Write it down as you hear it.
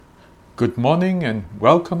Good morning and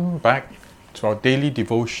welcome back to our daily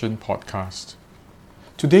devotion podcast.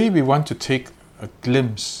 Today we want to take a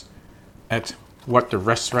glimpse at what the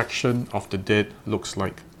resurrection of the dead looks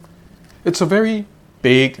like. It's a very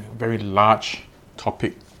big, very large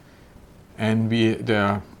topic, and there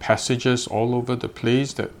are passages all over the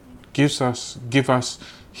place that give us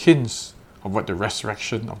hints of what the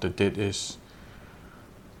resurrection of the dead is.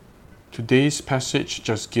 Today's passage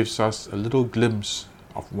just gives us a little glimpse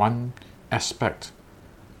of one aspect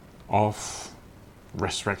of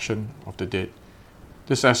resurrection of the dead.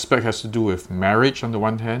 This aspect has to do with marriage on the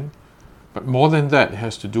one hand, but more than that, it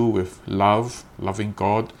has to do with love, loving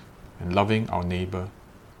God, and loving our neighbor.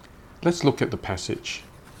 Let's look at the passage.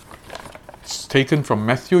 It's taken from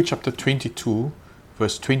Matthew chapter 22,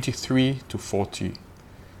 verse 23 to 40.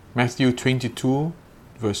 Matthew 22,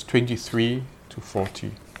 verse 23 to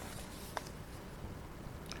 40.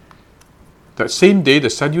 That same day, the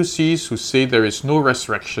Sadducees, who say there is no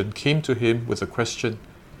resurrection, came to him with a question.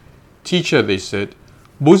 "Teacher," they said,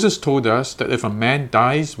 "Moses told us that if a man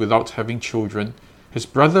dies without having children, his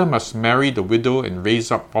brother must marry the widow and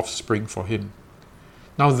raise up offspring for him.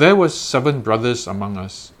 Now there were 7 brothers among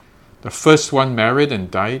us. The first one married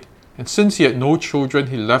and died, and since he had no children,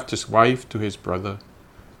 he left his wife to his brother.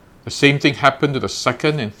 The same thing happened to the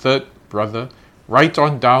second and third brother, right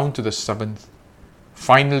on down to the 7th.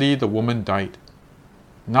 Finally, the woman died.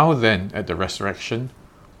 Now then, at the resurrection,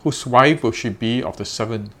 whose wife will she be of the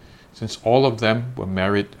 7, since all of them were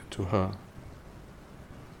married to her?"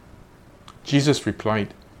 Jesus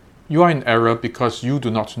replied, "You are in error because you do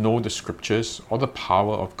not know the scriptures or the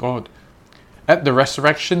power of God. At the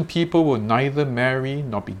resurrection, people will neither marry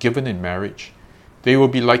nor be given in marriage. They will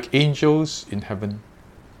be like angels in heaven.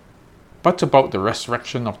 But about the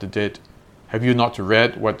resurrection of the dead, have you not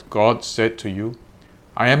read what God said to you?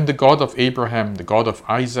 'I am the God of Abraham, the God of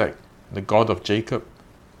Isaac, the God of Jacob.'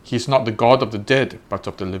 He is not the God of the dead, but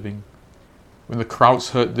of the living." When the crowds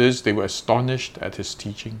heard this, they were astonished at his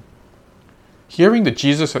teaching. Hearing that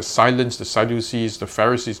Jesus had silenced the Sadducees, the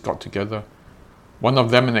Pharisees got together. One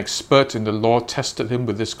of them, an expert in the law, tested him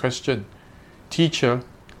with this question. "Teacher,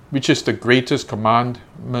 which is the greatest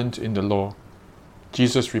commandment in the law?"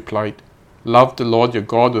 Jesus replied, "Love the Lord your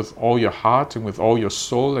God with all your heart and with all your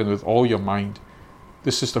soul and with all your mind.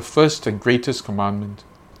 This is the first and greatest commandment.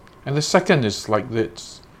 And the second is like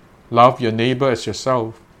this: love your neighbor as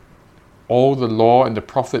yourself. All the law and the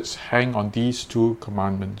prophets hang on these 2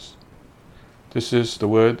 commandments." This is the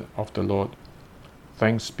word of the Lord.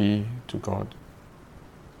 Thanks be to God.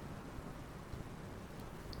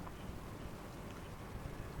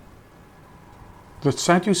 The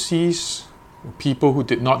Sadducees were people who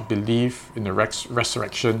did not believe in the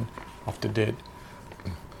resurrection of the dead.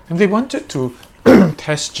 And they wanted to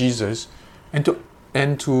test Jesus and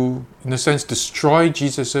to, in a sense, destroy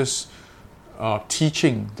Jesus'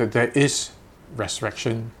 teaching that there is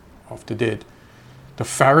resurrection of the dead. The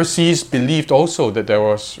Pharisees believed also that there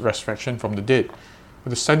was resurrection from the dead, but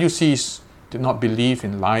the Sadducees did not believe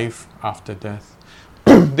in life after death.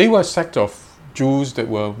 They were a sect of Jews that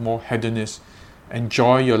were more hedonist.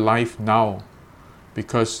 Enjoy your life now,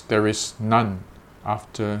 because there is none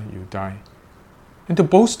after you die. And to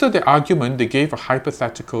bolster their argument, they gave a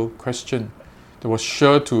hypothetical question that was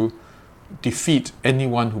sure to defeat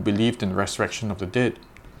anyone who believed in the resurrection of the dead.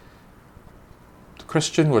 The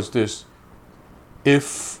question was this: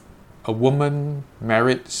 if a woman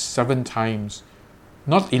married 7 times,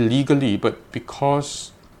 not illegally, but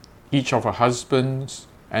because each of her husbands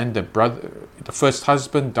and the first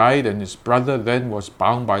husband died and his brother then was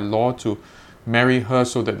bound by law to marry her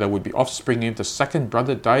so that there would be offspring, if the second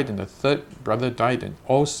brother died and the third brother died and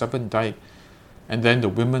all 7 died, and then the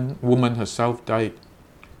woman herself died,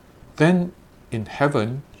 then in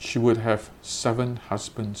heaven she would have 7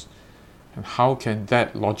 husbands. And how can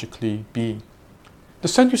that logically be? The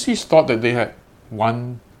Sadducees thought that they had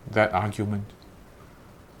won that argument.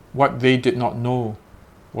 What they did not know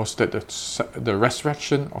was that the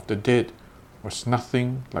resurrection of the dead was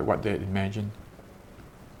nothing like what they had imagined.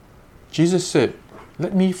 Jesus said,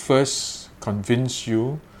 "Let me first convince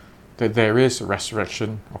you that there is a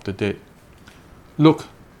resurrection of the dead. Look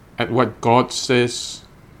at what God says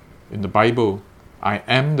in the Bible. 'I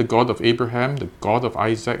am the God of Abraham, the God of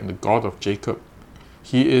Isaac, and the God of Jacob.'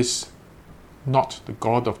 He is not the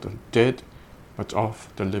God of the dead, but of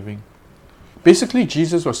the living." Basically,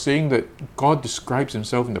 Jesus was saying that God describes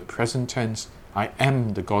himself in the present tense. "I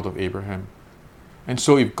am the God of Abraham." And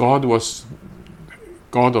so if God was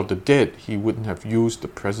God of the dead, he wouldn't have used the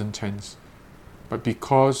present tense. But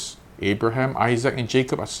because Abraham, Isaac, and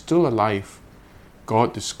Jacob are still alive,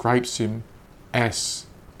 God describes him as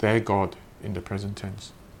their God in the present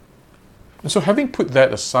tense. And so having put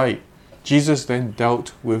that aside, Jesus then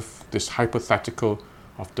dealt with this hypothetical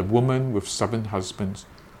of the woman with 7 husbands.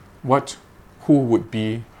 Who would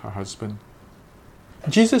be her husband?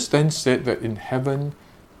 Jesus then said that in heaven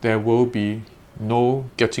there will be no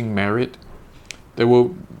getting married.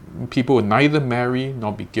 People will neither marry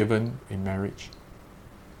nor be given in marriage.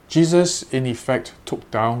 Jesus, in effect,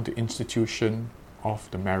 took down the institution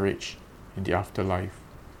of the marriage in the afterlife.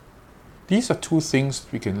 These are 2 things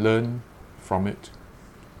we can learn from it.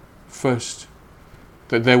 First,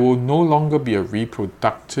 that there will no longer be a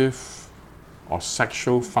reproductive or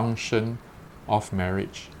sexual function of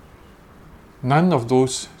marriage. None of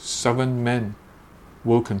those 7 men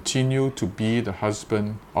will continue to be the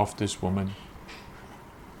husband of this woman.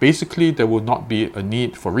 Basically, there will not be a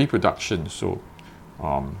need for reproduction, so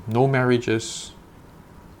no marriages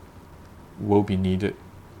will be needed.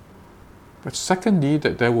 But secondly,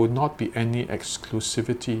 that there will not be any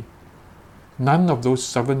exclusivity. None of those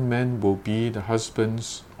 7 men will be the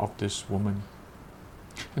husbands of this woman.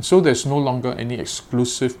 And so there's no longer any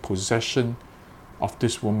exclusive possession of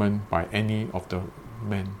this woman by any of the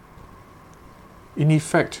men. In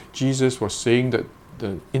effect, Jesus was saying that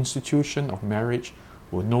the institution of marriage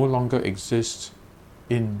will no longer exist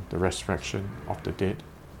in the resurrection of the dead.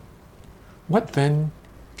 What then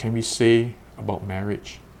can we say about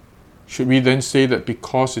marriage? Should we then say that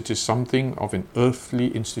because it is something of an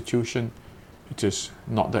earthly institution, it is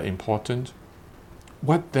not that important?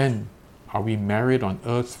 What then are we married on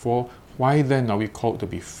earth for? Why then are we called to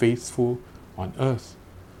be faithful on earth,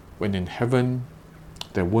 when in heaven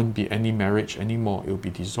there won't be any marriage anymore, it will be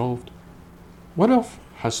dissolved? What of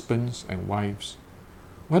husbands and wives?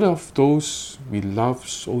 What of those we love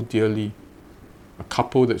so dearly? A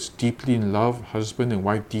couple that's deeply in love, husband and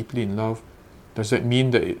wife deeply in love, does that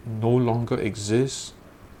mean that it no longer exists?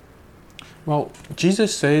 Well,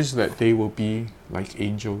 Jesus says that they will be like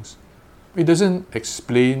angels. It doesn't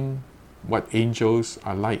explain what angels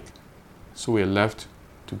are like, so we're left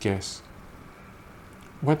to guess.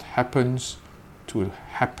 What happens to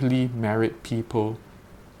happily married people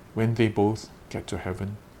when they both get to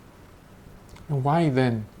heaven? And why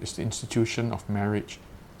then is the institution of marriage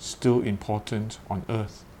still important on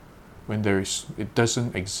earth when it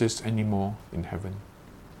doesn't exist anymore in heaven?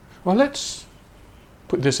 Well, let's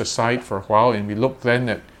put this aside for a while and we look then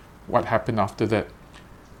at what happened after that.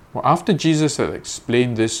 Well, after Jesus had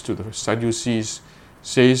explained this to the Sadducees,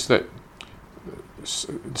 says that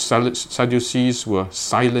Sadducees were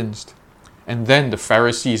silenced, and then the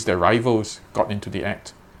Pharisees, their rivals, got into the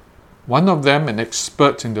act. One of them, an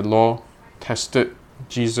expert in the law, tested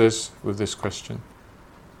Jesus with this question: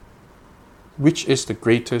 which is the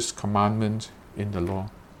greatest commandment in the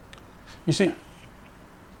law? You see,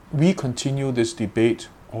 we continue this debate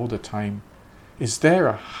all the time. Is there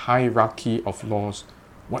a hierarchy of laws?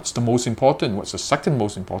 What's the most important? What's the second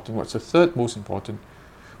most important? What's the third most important?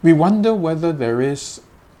 We wonder whether there is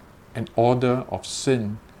an order of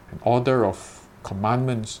sin, an order of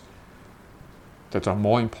commandments that are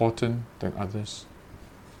more important than others.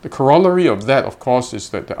 The corollary of that, of course, is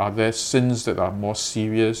that are there sins that are more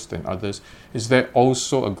serious than others? Is there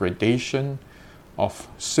also a gradation of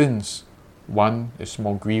sins? One is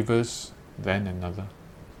more grievous than another.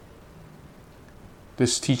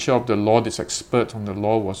 This teacher of the law, this expert on the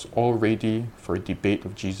law, was all ready for a debate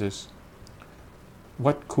with Jesus.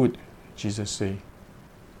 What could Jesus say?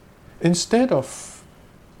 Instead of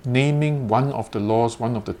naming one of the laws,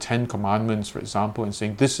 one of the 10 commandments, for example, and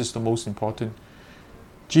saying this is the most important,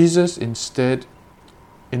 Jesus instead,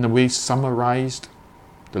 in a way, summarized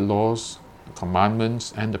the laws, the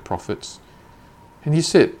commandments, and the prophets. And he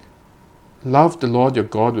said, love the Lord your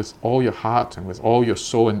God with all your heart and with all your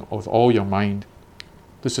soul and with all your mind.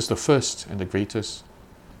 This is the first and the greatest.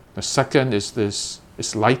 The second is this,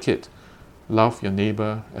 it's like it. Love your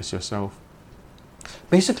neighbor as yourself.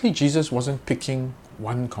 Basically, Jesus wasn't picking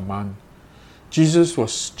one command. Jesus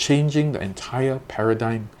was changing the entire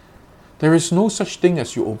paradigm. There is no such thing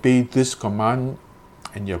as you obey this command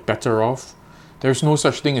and you're better off. There is no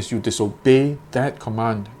such thing as you disobey that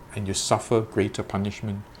command and you suffer greater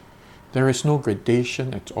punishment. There is no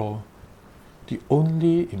gradation at all. The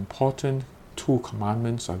only important 2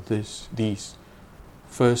 commandments are these.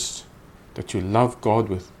 First, that you love God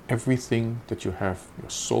with everything that you have, your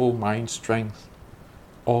soul, mind, strength,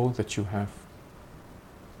 all that you have.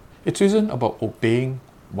 It isn't about obeying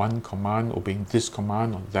one command, obeying this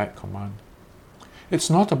command or that command. It's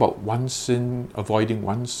not about one sin, avoiding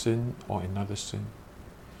one sin or another sin.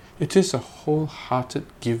 It is a wholehearted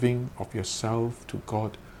giving of yourself to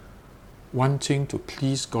God, wanting to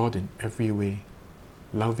please God in every way.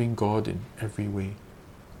 loving God in every way.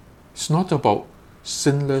 It's not about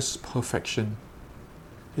sinless perfection.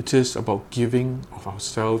 It is about giving of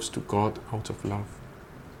ourselves to God out of love.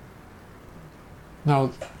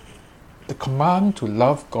 Now, the command to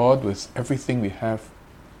love God with everything we have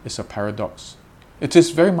is a paradox. It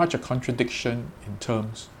is very much a contradiction in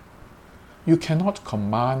terms. You cannot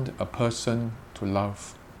command a person to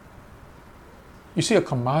love. You see, a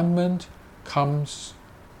commandment comes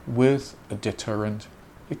with a deterrent.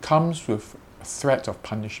 It comes with a threat of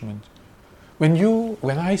punishment.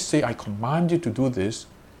 When I say I command you to do this,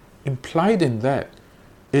 implied in that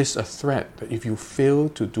is a threat that if you fail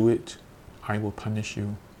to do it, I will punish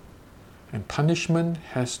you. And punishment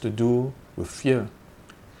has to do with fear.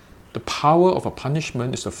 The power of a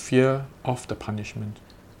punishment is the fear of the punishment.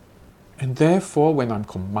 And therefore, when I'm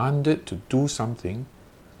commanded to do something,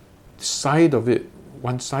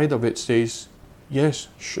 one side of it says, yes,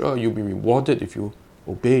 sure, you'll be rewarded if you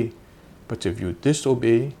obey. But if you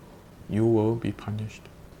disobey, you will be punished.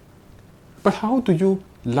 But how do you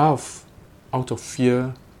love out of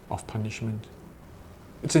fear of punishment?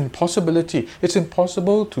 It's an impossibility. It's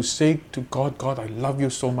impossible to say to God, God, I love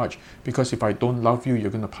you so much, because if I don't love you,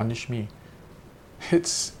 you're going to punish me.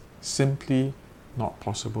 It's simply not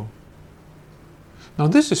possible. Now,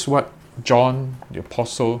 this is what John, the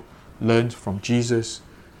apostle, learned from Jesus.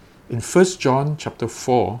 In 1 John chapter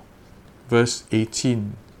 4, verse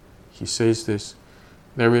 18, he says this,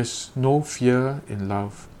 there is no fear in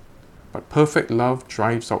love, but perfect love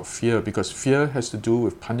drives out fear, because fear has to do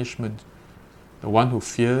with punishment. The one who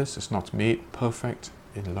fears is not made perfect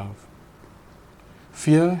in love.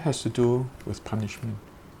 Fear has to do with punishment.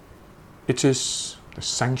 It is the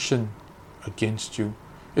sanction against you.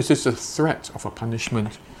 It is the threat of a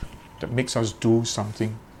punishment that makes us do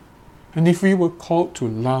something. And if we were called to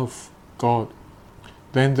love God,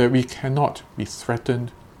 then that we cannot be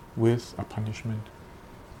threatened with a punishment.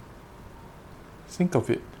 Think of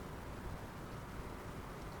it.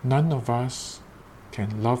 None of us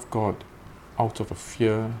can love God out of a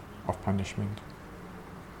fear of punishment.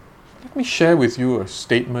 Let me share with you a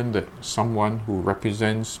statement that someone who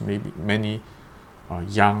represents maybe many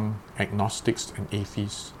young agnostics and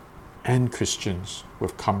atheists and Christians who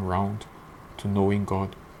have come round to knowing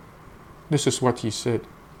God. This is what he said.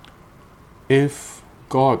 If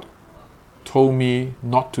God told me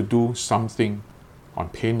not to do something on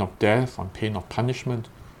pain of death, on pain of punishment,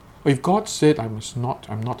 or if God said I'm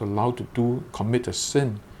not allowed to commit a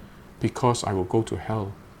sin because I will go to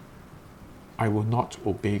hell, I will not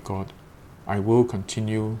obey God. I will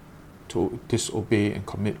continue to disobey and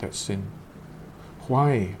commit that sin.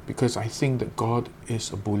 Why? Because I think that God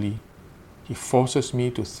is a bully. He forces me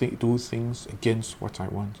to do things against what I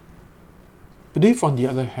want. But if, on the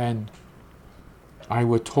other hand, I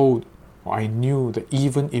were told, or I knew that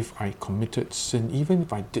even if I committed sin, even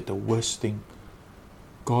if I did the worst thing,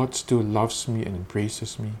 God still loves me and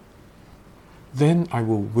embraces me, then I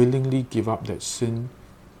will willingly give up that sin,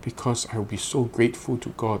 because I will be so grateful to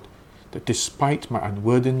God that despite my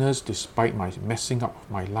unworthiness, despite my messing up of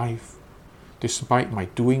my life, despite my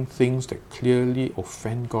doing things that clearly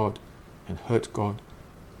offend God and hurt God,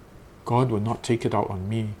 God will not take it out on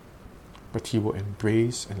me, but He will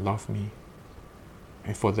embrace and love me.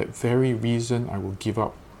 And for that very reason, I will give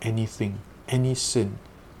up anything, any sin.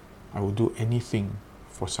 I will do anything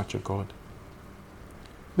for such a God.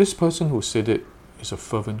 This person who said it is a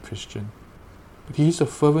fervent Christian. But he is a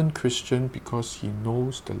fervent Christian because he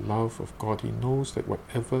knows the love of God. He knows that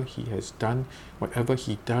whatever he has done, whatever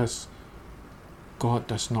he does, God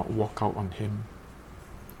does not walk out on him.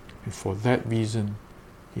 And for that reason,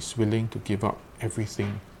 he's willing to give up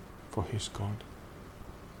everything for his God.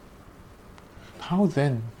 How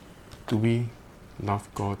then do we love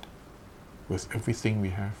God with everything we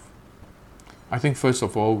have? I think first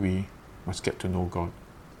of all, we must get to know God.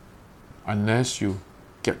 Unless you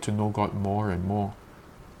get to know God more and more,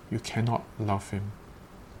 you cannot love Him.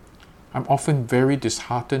 I'm often very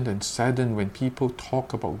disheartened and saddened when people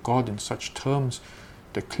talk about God in such terms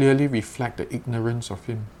that clearly reflect the ignorance of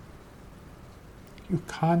Him. You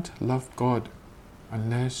can't love God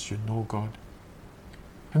unless you know God.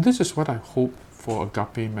 And this is what I hope for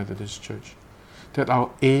Agape Methodist Church, that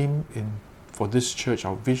our aim for this church,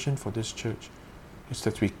 our vision for this church, is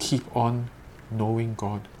that we keep on knowing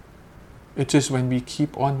God. It is when we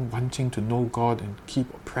keep on wanting to know God and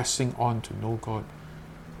keep pressing on to know God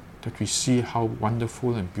that we see how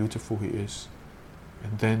wonderful and beautiful He is.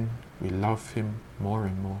 And then we love Him more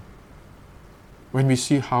and more. When we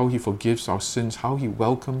see how He forgives our sins, how He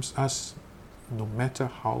welcomes us no matter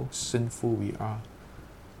how sinful we are,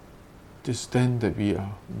 it is then that we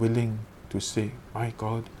are willing to say, my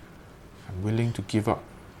God, I'm willing to give up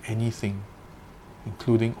anything,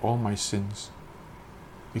 including all my sins,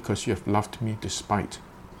 because you have loved me despite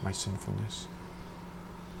my sinfulness.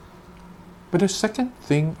 But the second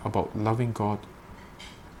thing about loving God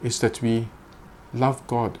is that we love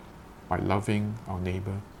God by loving our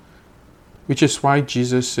neighbor. Which is why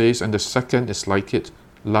Jesus says, and the second is like it,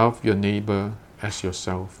 love your neighbor as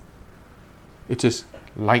yourself. It is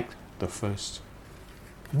like the first.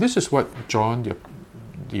 This is what John, the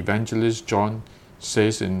evangelist John,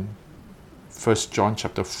 says in 1 John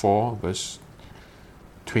chapter 4, verse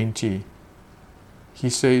 20. He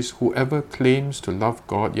says, whoever claims to love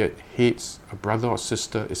God yet hates a brother or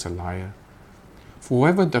sister is a liar. For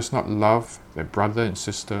whoever does not love their brother and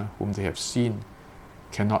sister whom they have seen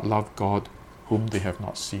cannot love God whom they have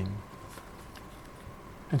not seen.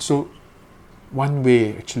 And so, one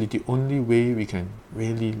way, actually the only way we can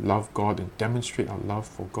really love God and demonstrate our love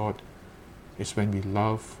for God is when we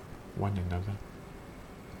love one another.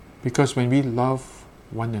 Because when we love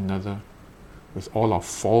one another with all our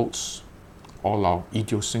faults, all our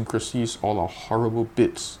idiosyncrasies, all our horrible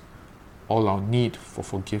bits, all our need for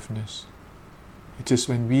forgiveness, it is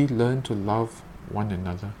when we learn to love one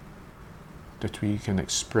another that we can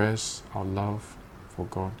express our love for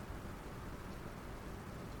God.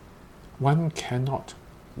 One cannot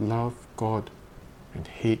love God and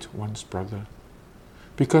hate one's brother,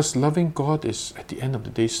 because loving God is, at the end of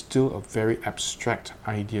the day, still a very abstract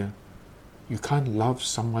idea. You can't love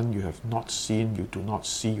someone you have not seen, you do not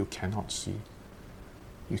see, you cannot see.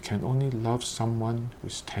 You can only love someone who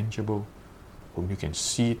is tangible, whom you can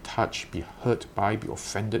see, touch, be hurt by, be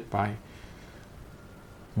offended by,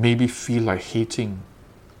 maybe feel like hating,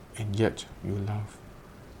 and yet you love.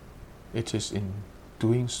 It is in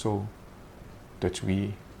doing so that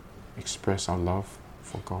we express our love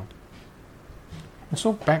for God. And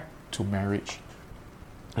so back to marriage.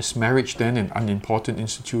 Is marriage then an unimportant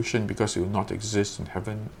institution because it will not exist in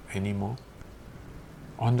heaven anymore?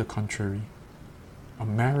 On the contrary, a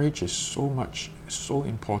marriage is so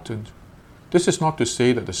important. This is not to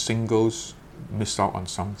say that the singles miss out on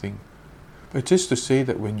something, but it is to say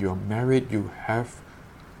that when you're married, you have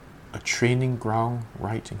a training ground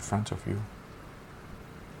right in front of you.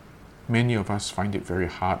 Many of us find it very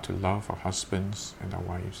hard to love our husbands and our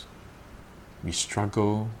wives. We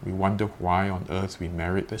struggle, we wonder why on earth we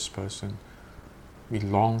married this person. We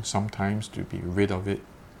long sometimes to be rid of it,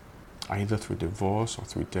 either through divorce or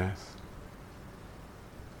through death.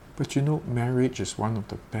 But you know, marriage is one of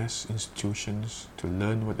the best institutions to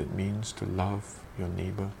learn what it means to love your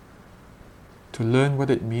neighbor. To learn what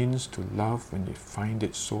it means to love when you find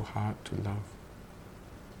it so hard to love.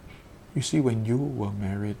 You see, when you were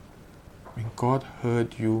married, when God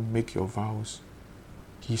heard you make your vows,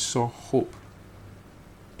 He saw hope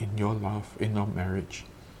in your love, in your marriage.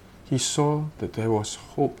 He saw that there was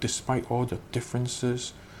hope despite all the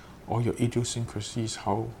differences, all your idiosyncrasies,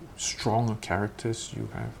 how strong a characters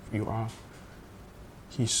you are.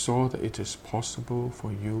 He saw that it is possible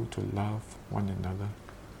for you to love one another.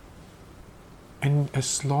 And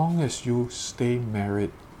as long as you stay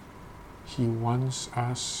married, He wants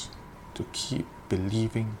us to keep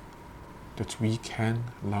believing that we can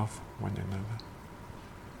love one another.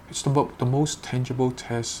 It's the most tangible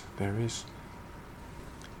test there is.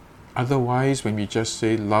 Otherwise, when we just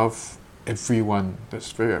say love everyone,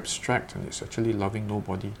 that's very abstract and it's actually loving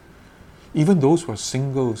nobody. Even those who are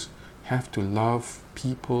singles have to love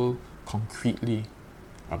people concretely.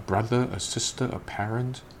 A brother, a sister, a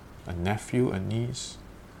parent, a nephew, a niece,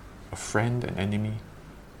 a friend, an enemy.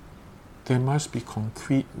 There must be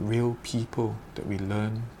concrete, real people that we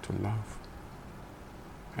learn to love.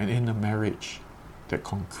 And in a marriage, that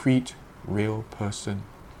concrete, real person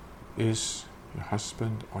is your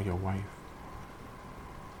husband or your wife.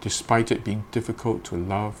 Despite it being difficult to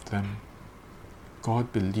love them,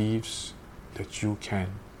 God believes that you can.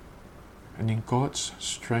 And in God's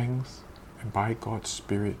strength and by God's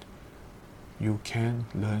Spirit, you can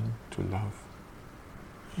learn to love.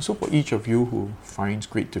 And so for each of you who finds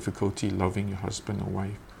great difficulty loving your husband or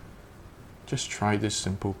wife, just try this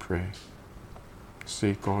simple prayer.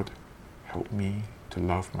 Say, God, help me to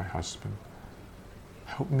love my husband.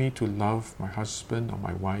 Help me to love my husband or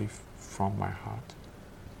my wife from my heart.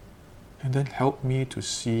 And then help me to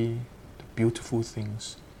see the beautiful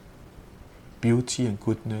things, beauty and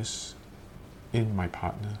goodness in my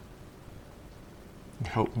partner. And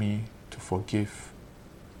help me to forgive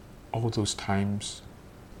all those times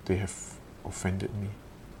they have offended me.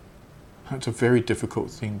 It's a very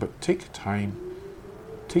difficult thing, but take time.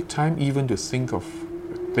 Take time even to think of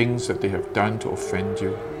things that they have done to offend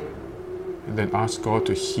you. And then ask God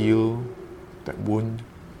to heal that wound,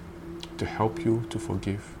 to help you to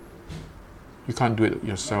forgive. You can't do it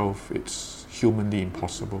yourself, it's humanly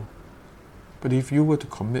impossible. But if you were to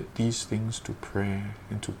commit these things to prayer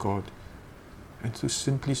and to God, and to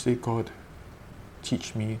simply say, God,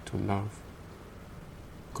 teach me to love,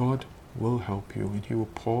 God will help you and He will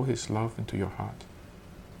pour His love into your heart.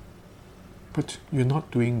 But you're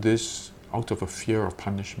not doing this out of a fear of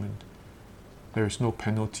punishment. There is no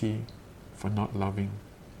penalty for not loving.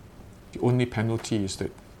 The only penalty is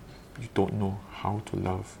that you don't know how to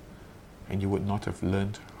love, and you would not have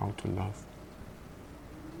learned how to love.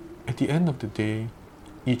 At the end of the day,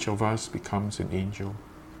 each of us becomes an angel.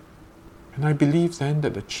 And I believe then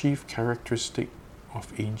that the chief characteristic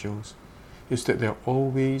of angels is that they're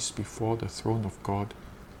always before the throne of God,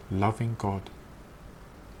 loving God.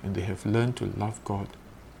 And they have learned to love God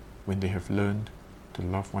when they have learned to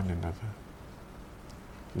love one another.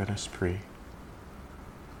 Let us pray.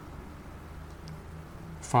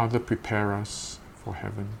 Father, prepare us for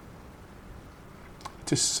heaven.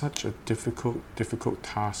 It is such a difficult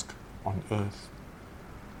task on earth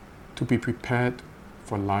to be prepared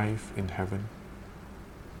for life in heaven.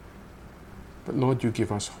 But Lord, you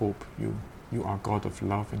give us hope. You are God of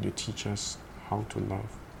love, and you teach us how to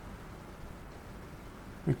love.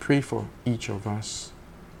 We pray for each of us.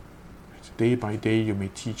 Day by day you may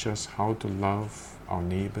teach us how to love our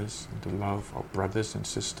neighbors and to love our brothers and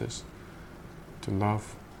sisters, to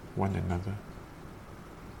love one another.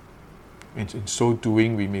 And in so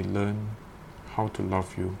doing we may learn how to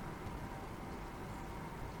love you.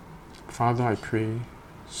 Father, I pray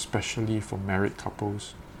especially for married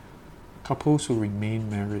couples who remain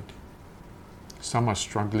married. Some are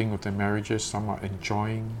struggling with their marriages, some are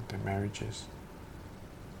enjoying their marriages.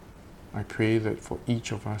 I pray that for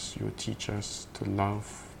each of us, you will teach us to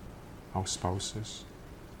love our spouses.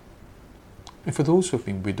 And for those who have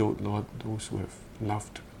been widowed, Lord, those who have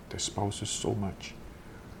loved their spouses so much,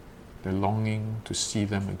 they're longing to see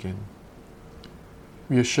them again.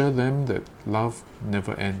 Reassure them that love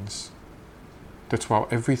never ends, that while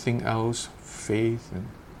everything else, faith and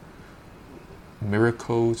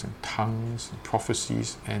miracles and tongues and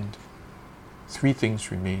prophecies end, three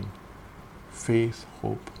things remain: faith,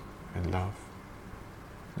 hope, and love.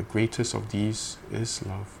 The greatest of these is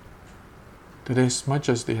love. That as much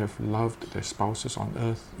as they have loved their spouses on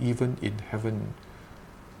earth, even in heaven,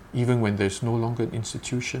 even when there's no longer an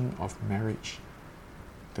institution of marriage,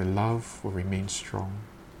 their love will remain strong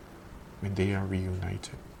when they are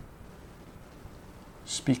reunited.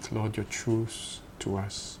 Speak, Lord, your truths to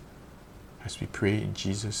us as we pray in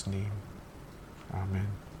Jesus' name. Amen.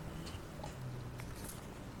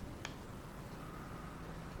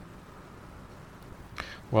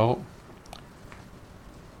 Well,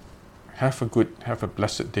 have a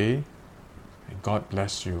blessed day, and God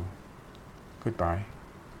bless you. Goodbye.